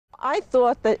I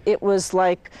thought that it was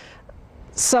like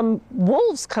some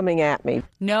wolves coming at me.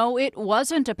 No, it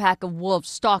wasn't a pack of wolves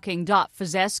stalking Dot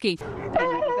Fazeski.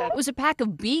 It was a pack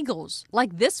of beagles,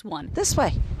 like this one. This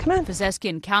way. Come on. Fazeski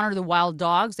encountered the wild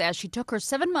dogs as she took her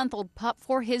 7-month-old pup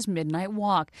for his midnight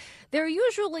walk. They're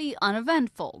usually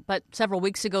uneventful, but several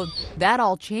weeks ago, that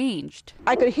all changed.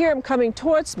 I could hear him coming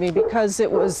towards me because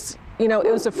it was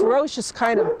a ferocious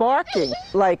kind of barking,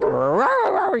 like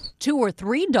 2 or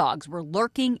 3 dogs were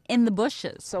lurking in the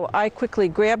bushes. So I quickly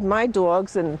grabbed my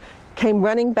dogs and came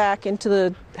running back into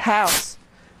the house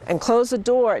and closed the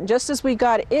door. And just as we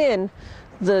got in,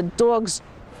 the dogs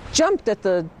jumped at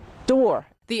the door.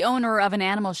 The owner of an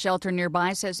animal shelter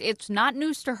nearby says it's not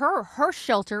news to her. Her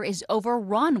shelter is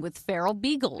overrun with feral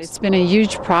beagles. It's been a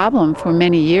huge problem for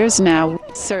many years now.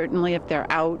 Certainly if they're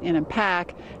out in a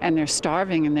pack and they're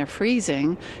starving and they're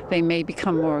freezing, they may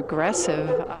become more aggressive.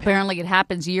 Apparently it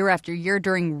happens year after year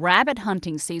during rabbit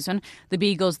hunting season. The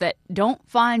beagles that don't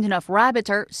find enough rabbits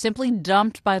are simply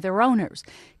dumped by their owners.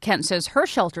 Kent says her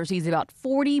shelter sees about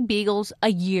 40 beagles a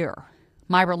year.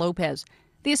 Myra Lopez,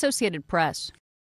 The Associated Press.